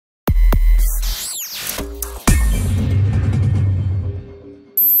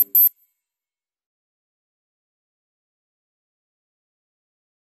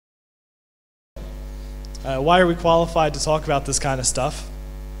Why are we qualified to talk about this kind of stuff?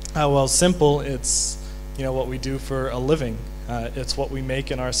 Well, simple. It's what we do for a living. It's what we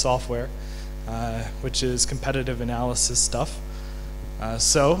make in our software, which is competitive analysis stuff.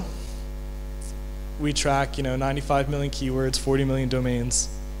 So we track 95 million keywords, 40 million domains,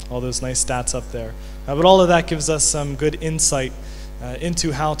 all those nice stats up there. But all of that gives us some good insight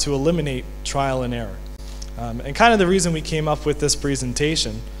into how to eliminate trial and error. And kind of the reason we came up with this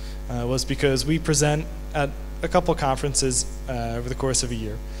presentation was because we present at a couple conferences over the course of a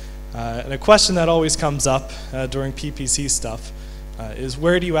year. And a question that always comes up during PPC stuff is,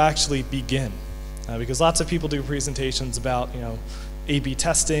 where do you actually begin? Because lots of people do presentations about A/B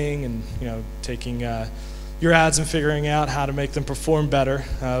testing and taking your ads and figuring out how to make them perform better.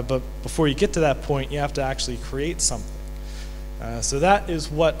 But before you get to that point, you have to actually create something. So that is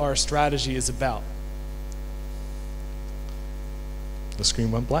what our strategy is about. The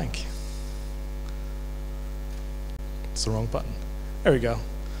screen went blank. It's the wrong button. There we go.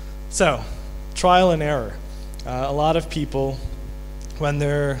 So, trial and error. A lot of people,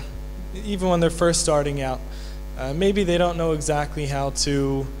 even when they're first starting out, maybe they don't know exactly how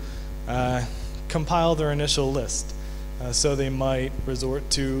to compile their initial list. So they might resort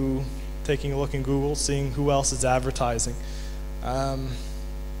to taking a look in Google, seeing who else is advertising.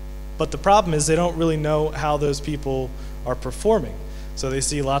 But the problem is they don't really know how those people are performing. So they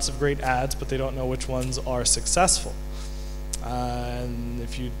see lots of great ads, but they don't know which ones are successful. And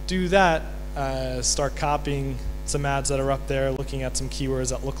if you do that, start copying some ads that are up there, looking at some keywords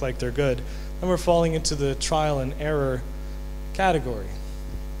that look like they're good, then we're falling into the trial and error category.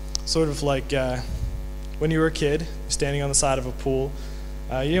 Sort of like when you were a kid, standing on the side of a pool,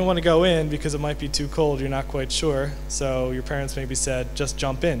 you didn't want to go in because it might be too cold, you're not quite sure, so your parents maybe said, just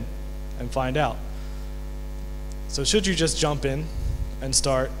jump in and find out. So should you just jump in and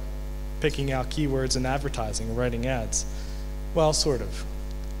start picking out keywords and advertising and writing ads? Well, sort of.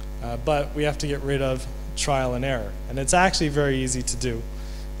 But we have to get rid of trial and error. And it's actually very easy to do.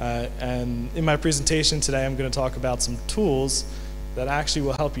 And in my presentation today, I'm going to talk about some tools that actually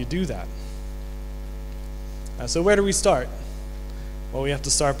will help you do that. So where do we start? Well, we have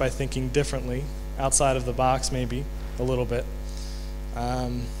to start by thinking differently, outside of the box maybe, a little bit.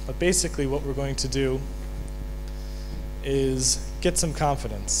 But basically what we're going to do is get some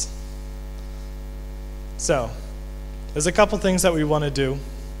confidence. So, there's a couple things that we want to do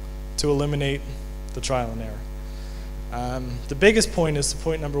to eliminate the trial and error. The biggest point is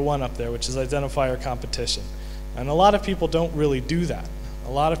point number 1 up there, which is identify our competition. And a lot of people don't really do that.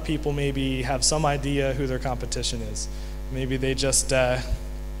 A lot of people maybe have some idea who their competition is. Maybe they just,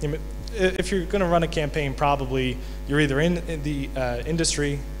 if you're going to run a campaign, probably you're either in the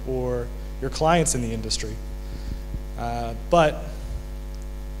industry or your client's in the industry. But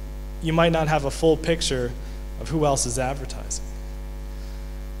you might not have a full picture of who else is advertising.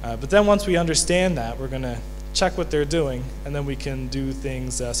 But then once we understand that, we're going to check what they're doing, and then we can do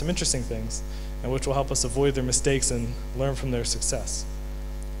things, some interesting things, and which will help us avoid their mistakes and learn from their success.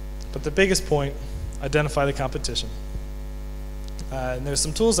 But the biggest point, identify the competition. And there's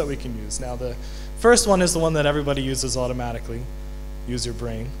some tools that we can use. Now the first one is the one that everybody uses automatically. Use your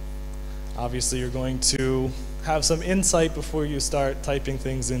brain. Obviously you're going to have some insight before you start typing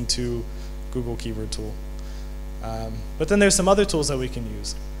things into Google Keyword Tool. But then there's some other tools that we can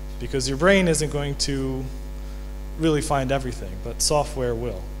use, because your brain isn't going to really find everything, but software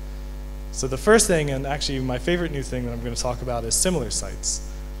will. So the first thing, and actually my favorite new thing that I'm going to talk about, is similar sites.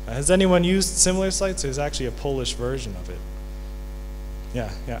 Has anyone used similar sites? There's actually a Polish version of it.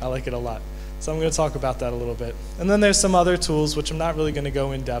 Yeah, I like it a lot. So I'm going to talk about that a little bit. And then there's some other tools which I'm not really going to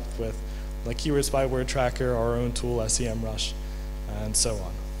go in depth with, like Keywords by Word Tracker, our own tool, SEM Rush, and so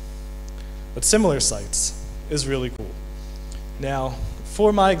on. But similar sites is really cool. Now,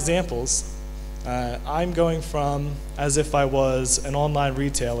 for my examples, I'm going from as if I was an online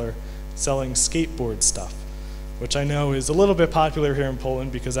retailer selling skateboard stuff, which I know is a little bit popular here in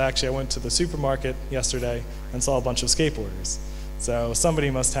Poland, because actually I went to the supermarket yesterday and saw a bunch of skateboarders. So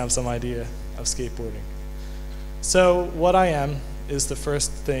somebody must have some idea of skateboarding. So what I am is the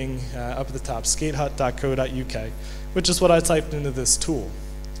first thing up at the top, skatehut.co.uk, which is what I typed into this tool.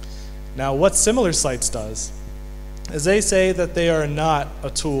 Now what Similar Sites does is they say that they are not a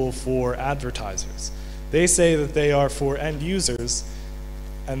tool for advertisers. They say that they are for end users,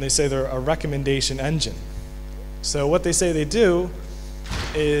 and they say they're a recommendation engine. So what they say they do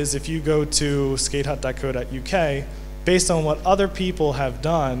is, if you go to skatehut.co.uk, based on what other people have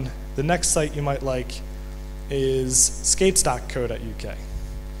done, the next site you might like is skates.co.uk.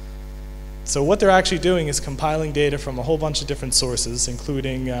 So what they're actually doing is compiling data from a whole bunch of different sources,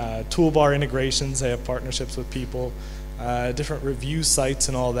 including toolbar integrations. They have partnerships with people, different review sites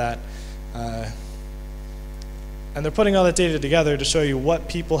and all that. And they're putting all that data together to show you what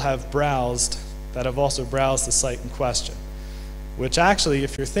people have browsed that have also browsed the site in question. Which actually,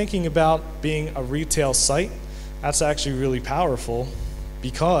 if you're thinking about being a retail site, that's actually really powerful,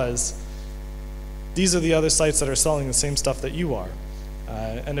 because these are the other sites that are selling the same stuff that you are.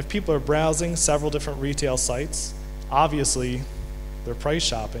 And if people are browsing several different retail sites, obviously they're price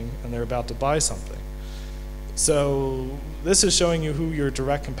shopping and they're about to buy something. So this is showing you who your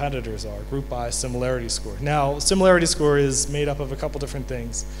direct competitors are, grouped by similarity score. Now, similarity score is made up of a couple different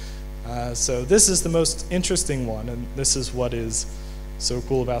things. So this is the most interesting one, and this is what is so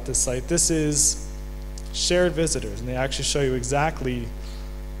cool about this site. This is shared visitors, and they actually show you exactly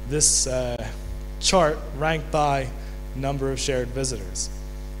this chart ranked by number of shared visitors.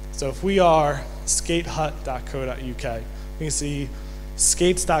 So if we are skatehut.co.uk, we can see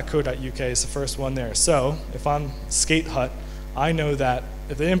skates.co.uk is the first one there. So if I'm skatehut, I know that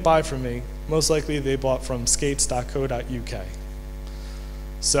if they didn't buy from me, most likely they bought from skates.co.uk.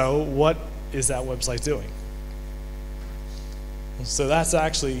 So what is that website doing? So that's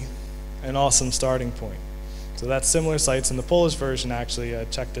actually an awesome starting point. So that's similar sites. In the Polish version, actually, I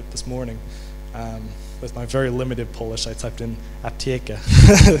checked it this morning. With my very limited Polish, I typed in apteka.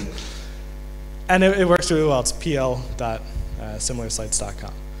 And it works really well. It's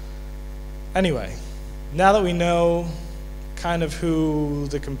pl.similarsites.com. Anyway, now that we know kind of who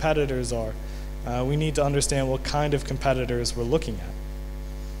the competitors are, we need to understand what kind of competitors we're looking at.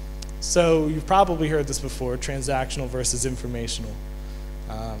 So you've probably heard this before, transactional versus informational.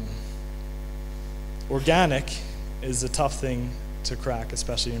 Organic is a tough thing to crack,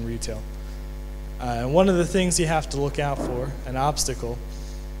 especially in retail. And one of the things you have to look out for, an obstacle,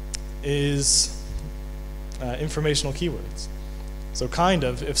 is informational keywords. So kind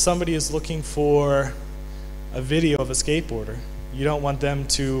of, if somebody is looking for a video of a skateboarder, you don't want them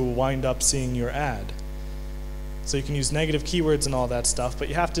to wind up seeing your ad. So you can use negative keywords and all that stuff, but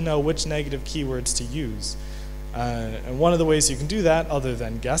you have to know which negative keywords to use. And one of the ways you can do that, other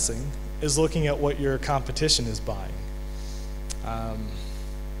than guessing, is looking at what your competition is buying.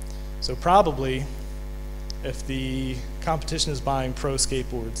 So probably, if the competition is buying pro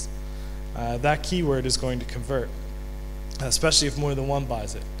skateboards, that keyword is going to convert, especially if more than one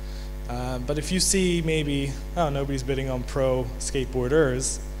buys it. But if you see maybe, oh, nobody's bidding on pro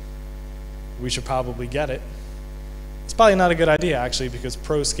skateboarders, we should probably get it. It's probably not a good idea, actually, because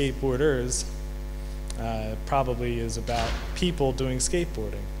pro skateboarders probably is about people doing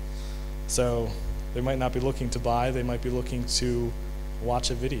skateboarding. So they might not be looking to buy, they might be looking to watch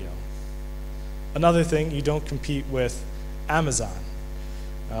a video. Another thing, you don't compete with Amazon.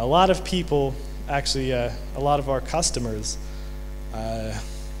 A lot of people, actually a lot of our customers,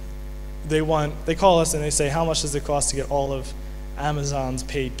 they call us and they say, how much does it cost to get all of Amazon's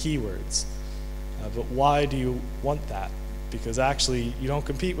paid keywords? But why do you want that? Because actually you don't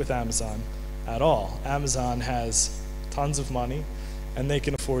compete with Amazon at all. Amazon has tons of money and they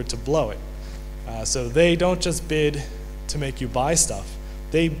can afford to blow it. So they don't just bid to make you buy stuff.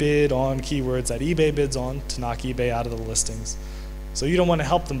 They bid on keywords that eBay bids on to knock eBay out of the listings. So you don't want to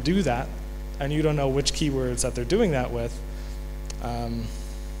help them do that, and you don't know which keywords that they're doing that with,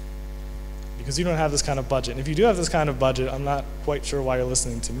 because you don't have this kind of budget. And if you do have this kind of budget, I'm not quite sure why you're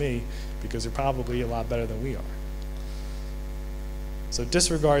listening to me, because you're probably a lot better than we are. So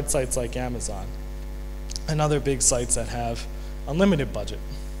disregard sites like Amazon and other big sites that have unlimited budget.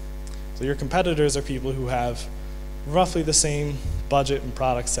 So your competitors are people who have roughly the same budget and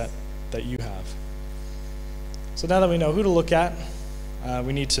product set that you have. So now that we know who to look at,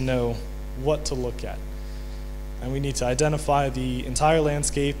 we need to know what to look at. And we need to identify the entire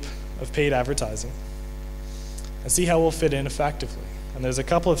landscape of paid advertising and see how we'll fit in effectively. And there's a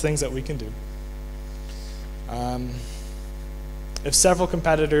couple of things that we can do. If several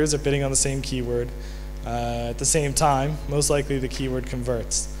competitors are bidding on the same keyword at the same time, most likely the keyword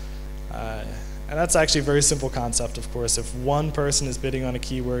converts. And that's actually a very simple concept, of course. If one person is bidding on a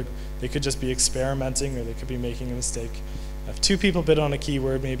keyword, they could just be experimenting or they could be making a mistake. If two people bid on a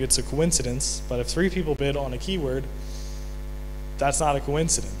keyword, maybe it's a coincidence, but if three people bid on a keyword, that's not a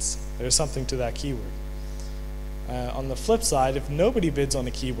coincidence. There's something to that keyword. On the flip side, if nobody bids on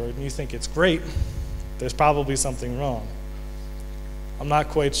a keyword and you think it's great, there's probably something wrong. I'm not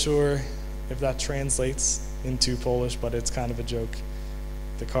quite sure if that translates into Polish, but it's kind of a joke.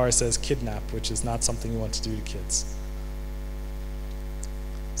 The car says kidnap, which is not something you want to do to kids.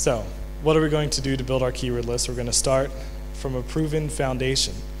 So, what are we going to do to build our keyword list? We're going to start from a proven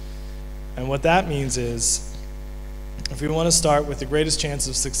foundation. And what that means is, if we want to start with the greatest chance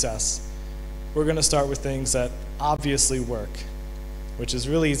of success, we're going to start with things that obviously work, which is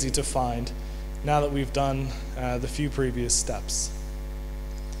really easy to find now that we've done the few previous steps.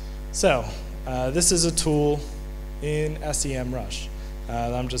 So, this is a tool in SEM Rush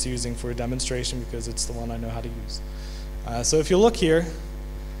that I'm just using for a demonstration because it's the one I know how to use. So if you look here,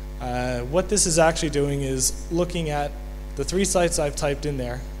 what this is actually doing is looking at the 3 sites I've typed in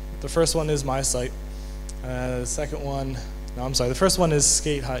there. The first one is my site. The second one, no, I'm sorry, the first one is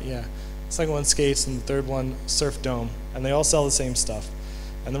Skate Hut, yeah. The second one, Skates, and the third one, Surf Dome. And they all sell the same stuff.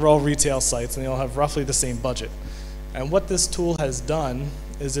 And they're all retail sites, and they all have roughly the same budget. And what this tool has done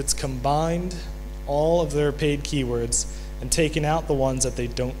is it's combined all of their paid keywords and taken out the ones that they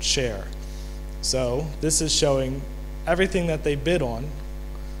don't share. So this is showing everything that they bid on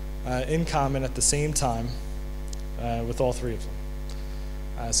in common at the same time with all 3 of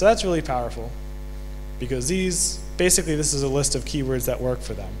them. So that's really powerful because basically this is a list of keywords that work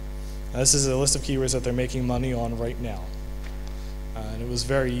for them. This is a list of keywords that they're making money on right now. And it was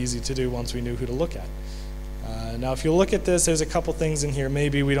very easy to do once we knew who to look at. Now if you look at this, there's a couple things in here.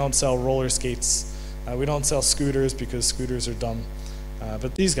 Maybe we don't sell roller skates. We don't sell scooters because scooters are dumb.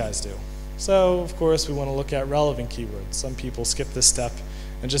 But these guys do. So of course we want to look at relevant keywords. Some people skip this step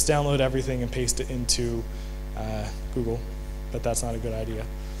and just download everything and paste it into Google, but that's not a good idea.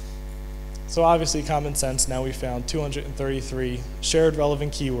 So obviously common sense, now we found 233 shared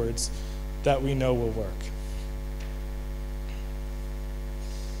relevant keywords that we know will work.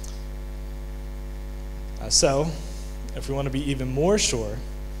 So if we want to be even more sure,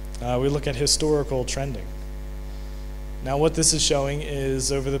 we look at historical trending. Now what this is showing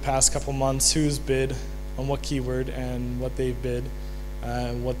is over the past couple months who's bid on what keyword and what they've bid,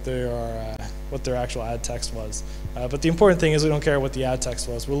 what their actual ad text was. But the important thing is we don't care what the ad text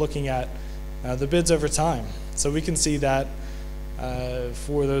was. We're looking at the bids over time. So we can see that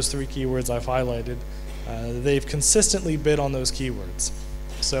for those 3 keywords I've highlighted, they've consistently bid on those keywords.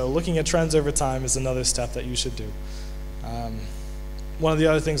 So looking at trends over time is another step that you should do. One of the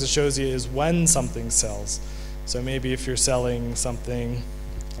other things it shows you is when something sells. So maybe if you're selling something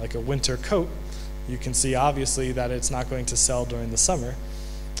like a winter coat, you can see obviously that it's not going to sell during the summer.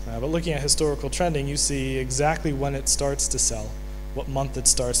 But looking at historical trending, you see exactly when it starts to sell, what month it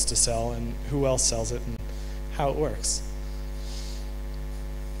starts to sell, and who else sells it, and how it works.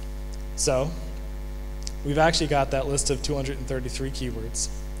 So we've actually got that list of 233 keywords.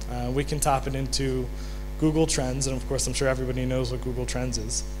 We can top it into Google Trends, and of course I'm sure everybody knows what Google Trends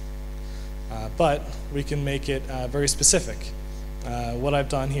is. But we can make it very specific. What I've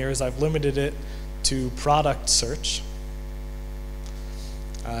done here is I've limited it to product search.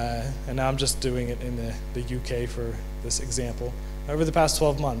 And now I'm just doing it in the UK for this example. Over the past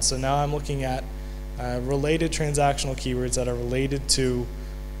 12 months. So now I'm looking at related transactional keywords that are related to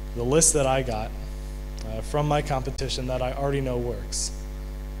the list that I got from my competition that I already know works.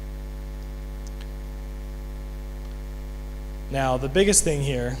 Now the biggest thing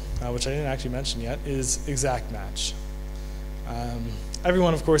here, which I didn't actually mention yet, is exact match.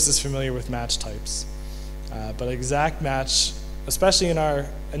 Everyone of course is familiar with match types, but exact match, especially in our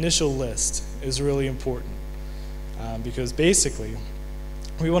initial list, is really important because basically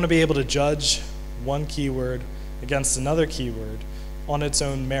we want to be able to judge one keyword against another keyword on its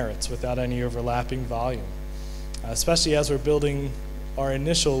own merits without any overlapping volume. Especially as we're building our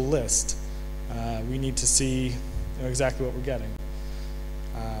initial list, we need to see exactly what we're getting.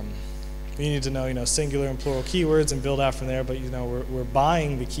 We need to know, singular and plural keywords and build out from there, but we're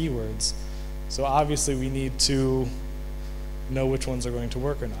buying the keywords, so obviously we need to know which ones are going to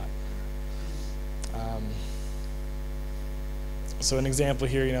work or not. So an example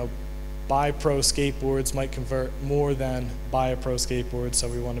here, buy pro skateboards might convert more than buy a pro skateboard, so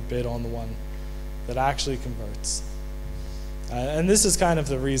we want to bid on the one that actually converts. And this is kind of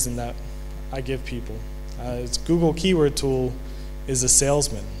the reason that I give people. It's Google Keyword Tool is a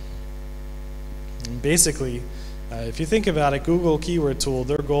salesman. And basically, if you think about it, Google Keyword Tool,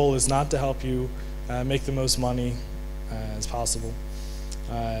 their goal is not to help you make the most money as possible.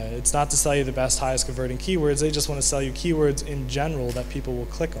 It's not to sell you the best, highest converting keywords. They just want to sell you keywords in general that people will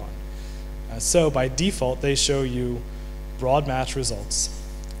click on. So by default, they show you broad match results.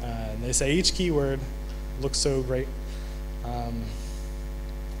 And they say each keyword looks so great.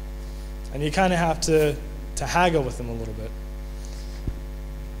 And you kind of have to haggle with them a little bit.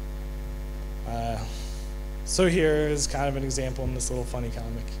 So here is kind of an example in this little funny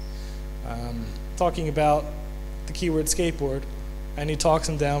comic. Talking about the keyword skateboard, and he talks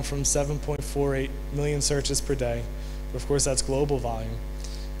them down from 7.48 million searches per day. But of course, that's global volume.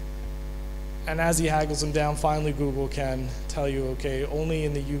 And as he haggles them down, finally Google can tell you, okay, only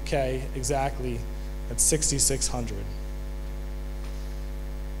in the UK exactly at 6,600.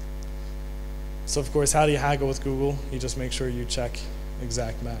 So of course, how do you haggle with Google? You just make sure you check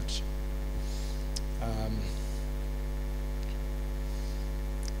exact match.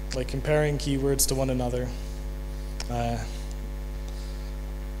 Like comparing keywords to one another.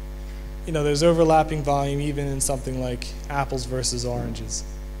 You know, there's overlapping volume even in something like apples versus oranges.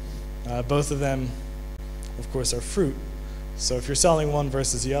 Both of them, of course, are fruit. So if you're selling one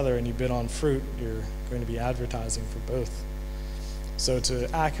versus the other and you bid on fruit, you're going to be advertising for both. So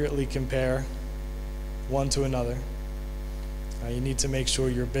to accurately compare one to another, you need to make sure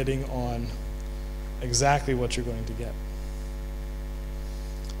you're bidding on exactly what you're going to get.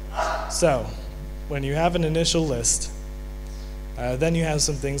 So when you have an initial list, then you have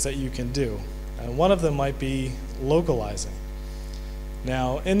some things that you can do. One of them might be localizing.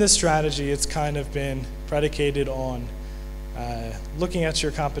 Now, in this strategy, it's kind of been predicated on looking at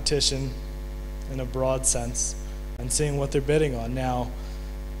your competition in a broad sense and seeing what they're bidding on. Now,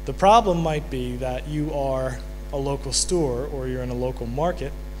 the problem might be that you are a local store or you're in a local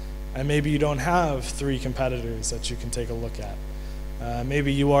market, and maybe you don't have 3 competitors that you can take a look at.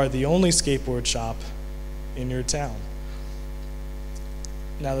 Maybe you are the only skateboard shop in your town.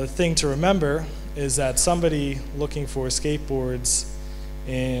 Now, the thing to remember is that somebody looking for skateboards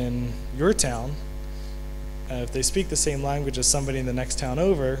in your town, if they speak the same language as somebody in the next town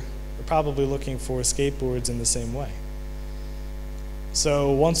over, they're probably looking for skateboards in the same way.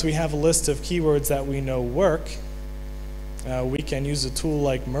 So once we have a list of keywords that we know work, we can use a tool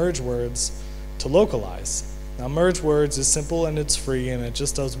like merge words to localize. Now, merge words is simple and it's free and it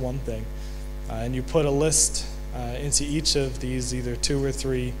just does one thing. And you put a list into each of these either 2 or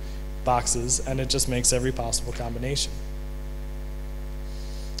 3 boxes, and it just makes every possible combination.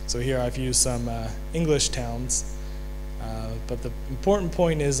 So here I've used some English towns, but the important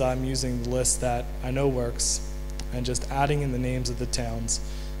point is I'm using the list that I know works and just adding in the names of the towns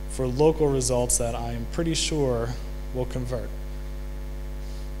for local results that I'm pretty sure will convert.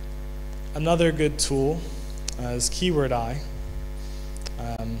 Another good tool is Keyword Eye.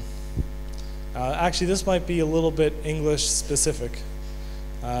 Actually, this might be a little bit English specific,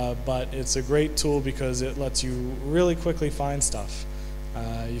 but it's a great tool because it lets you really quickly find stuff.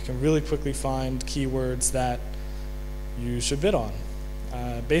 You can really quickly find keywords that you should bid on.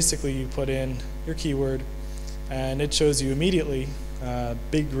 Basically, you put in your keyword, and it shows you immediately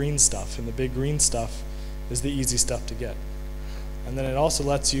big green stuff, and the big green stuff is the easy stuff to get. And then it also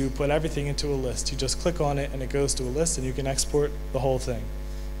lets you put everything into a list. You just click on it, and it goes to a list, and you can export the whole thing.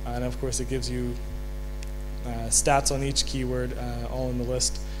 And of course, it gives you stats on each keyword all in the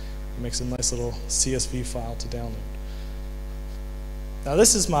list. It makes a nice little CSV file to download. Now,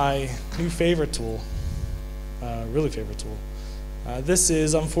 this is my new favorite tool, really favorite tool. This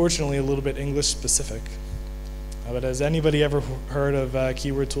is unfortunately a little bit English specific. But has anybody ever heard of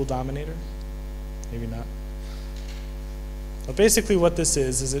Keyword Tool Dominator? Maybe not. Well, basically what this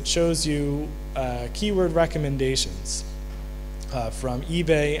is it shows you keyword recommendations from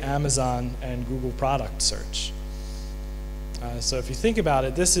eBay, Amazon, and Google product search. So if you think about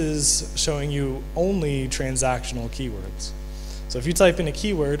it, this is showing you only transactional keywords. So if you type in a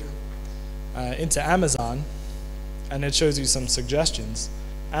keyword into Amazon, and it shows you some suggestions,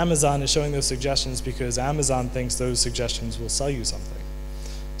 Amazon is showing those suggestions because Amazon thinks those suggestions will sell you something.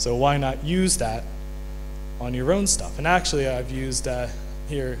 So why not use that on your own stuff? And actually, I've used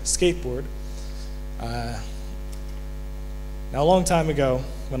here skateboard. Now, a long time ago,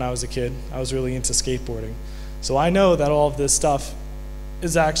 when I was a kid, I was really into skateboarding. So I know that all of this stuff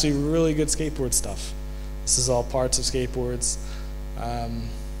is actually really good skateboard stuff. This is all parts of skateboards.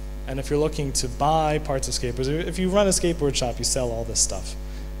 And if you're looking to buy parts of skateboards, if you run a skateboard shop, you sell all this stuff.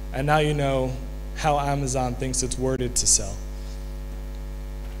 And now you know how Amazon thinks it's worded to sell.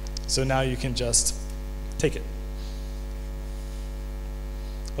 So now you can just take it.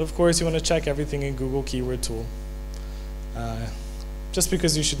 But of course, you want to check everything in Google Keyword Tool. Just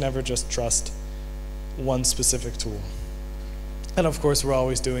because you should never just trust one specific tool. And of course, we're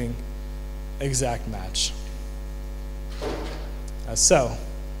always doing exact match. So,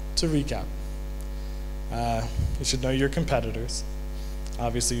 to recap, you should know your competitors.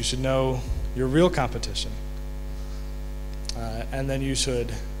 Obviously, you should know your real competition. And then you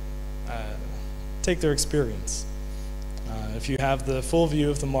should take their experience. If you have the full view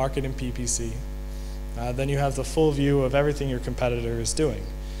of the market in PPC, then you have the full view of everything your competitor is doing.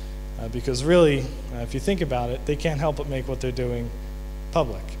 Because really, if you think about it, they can't help but make what they're doing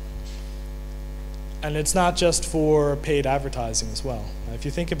public. And it's not just for paid advertising as well. If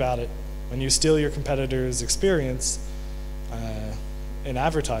you think about it, when you steal your competitor's experience in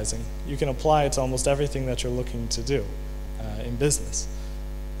advertising, you can apply it to almost everything that you're looking to do in business.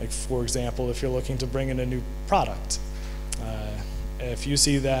 Like, for example, if you're looking to bring in a new product, if you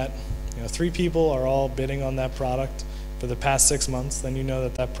see that 3 people are all bidding on that product for the past 6 months, then you know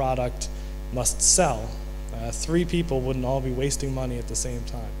that that product must sell. 3 people wouldn't all be wasting money at the same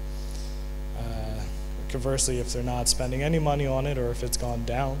time. Conversely, if they're not spending any money on it, or if it's gone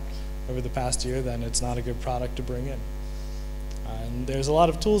down over the past year, then it's not a good product to bring in. And there's a lot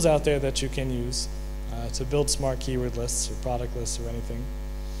of tools out there that you can use to build smart keyword lists or product lists or anything.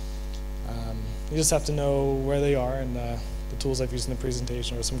 You just have to know where they are, and the tools I've used in the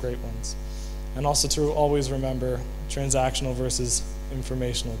presentation are some great ones. And also to always remember transactional versus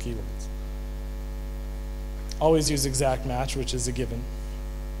informational keywords. Always use exact match, which is a given.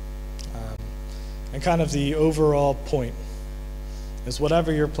 And kind of the overall point is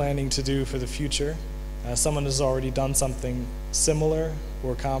whatever you're planning to do for the future, someone has already done something similar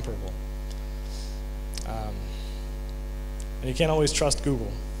or comparable. And you can't always trust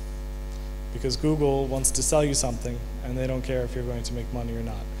Google, because Google wants to sell you something and they don't care if you're going to make money or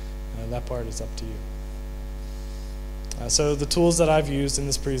not. That part is up to you. So the tools that I've used in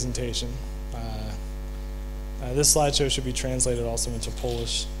this presentation, this slideshow should be translated also into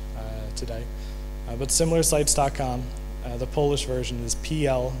Polish today. But similarsites.com, the Polish version is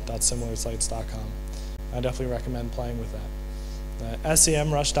pl.similarsites.com. I definitely recommend playing with that.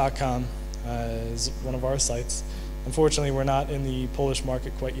 SEMrush.com is one of our sites. Unfortunately, we're not in the Polish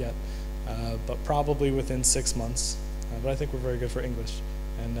market quite yet, but probably within 6 months. But I think we're very good for English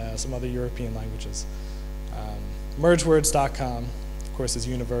and some other European languages. Mergewords.com, of course, is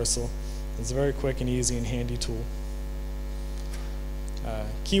universal. It's a very quick and easy and handy tool.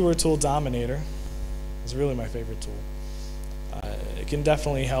 Keyword Tool Dominator is really my favorite tool. It can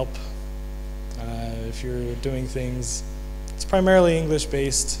definitely help if you're doing things. It's primarily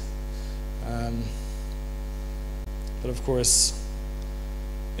English-based, but of course,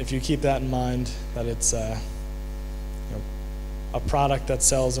 if you keep that in mind, that it's a product that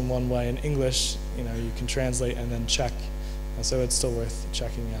sells in one way in English, you can translate and then check, so it's still worth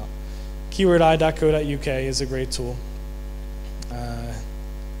checking out. Keywordeye.co.uk is a great tool,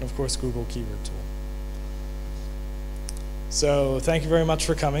 and of course Google Keyword Tool. So thank you very much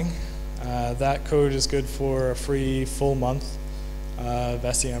for coming. That code is good for a free full month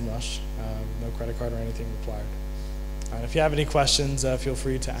of SEM Rush, no credit card or anything required. If you have any questions, feel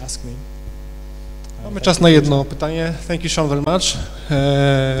free to ask me. Mamy czas na jedno pytanie. Thank you, Sean, very much.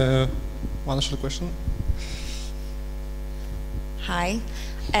 One short question. Hi.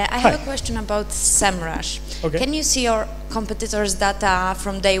 I have a question about SEM Rush. Okay. Can you see your competitors' data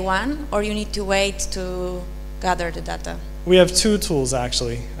from day one, or you need to wait to gather the data? We have 2 tools,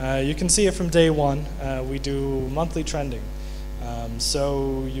 actually. You can see it from day one. We do monthly trending.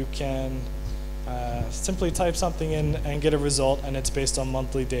 So you can simply type something in and get a result, and it's based on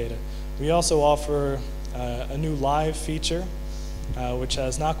monthly data. We also offer a new live feature, which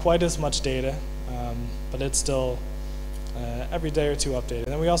has not quite as much data, but it's still every day or 2 updated.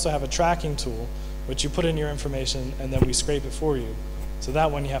 And then we also have a tracking tool, which you put in your information and then we scrape it for you. So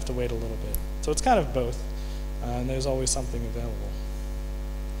that one you have to wait a little bit. So it's kind of both, and there's always something available.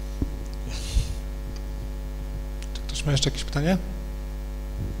 Czy ktoś ma jeszcze jakieś pytanie?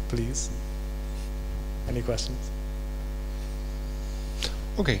 Please. Any questions?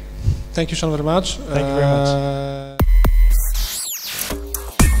 Okay. Thank you, Sean, very much. Thank you very much.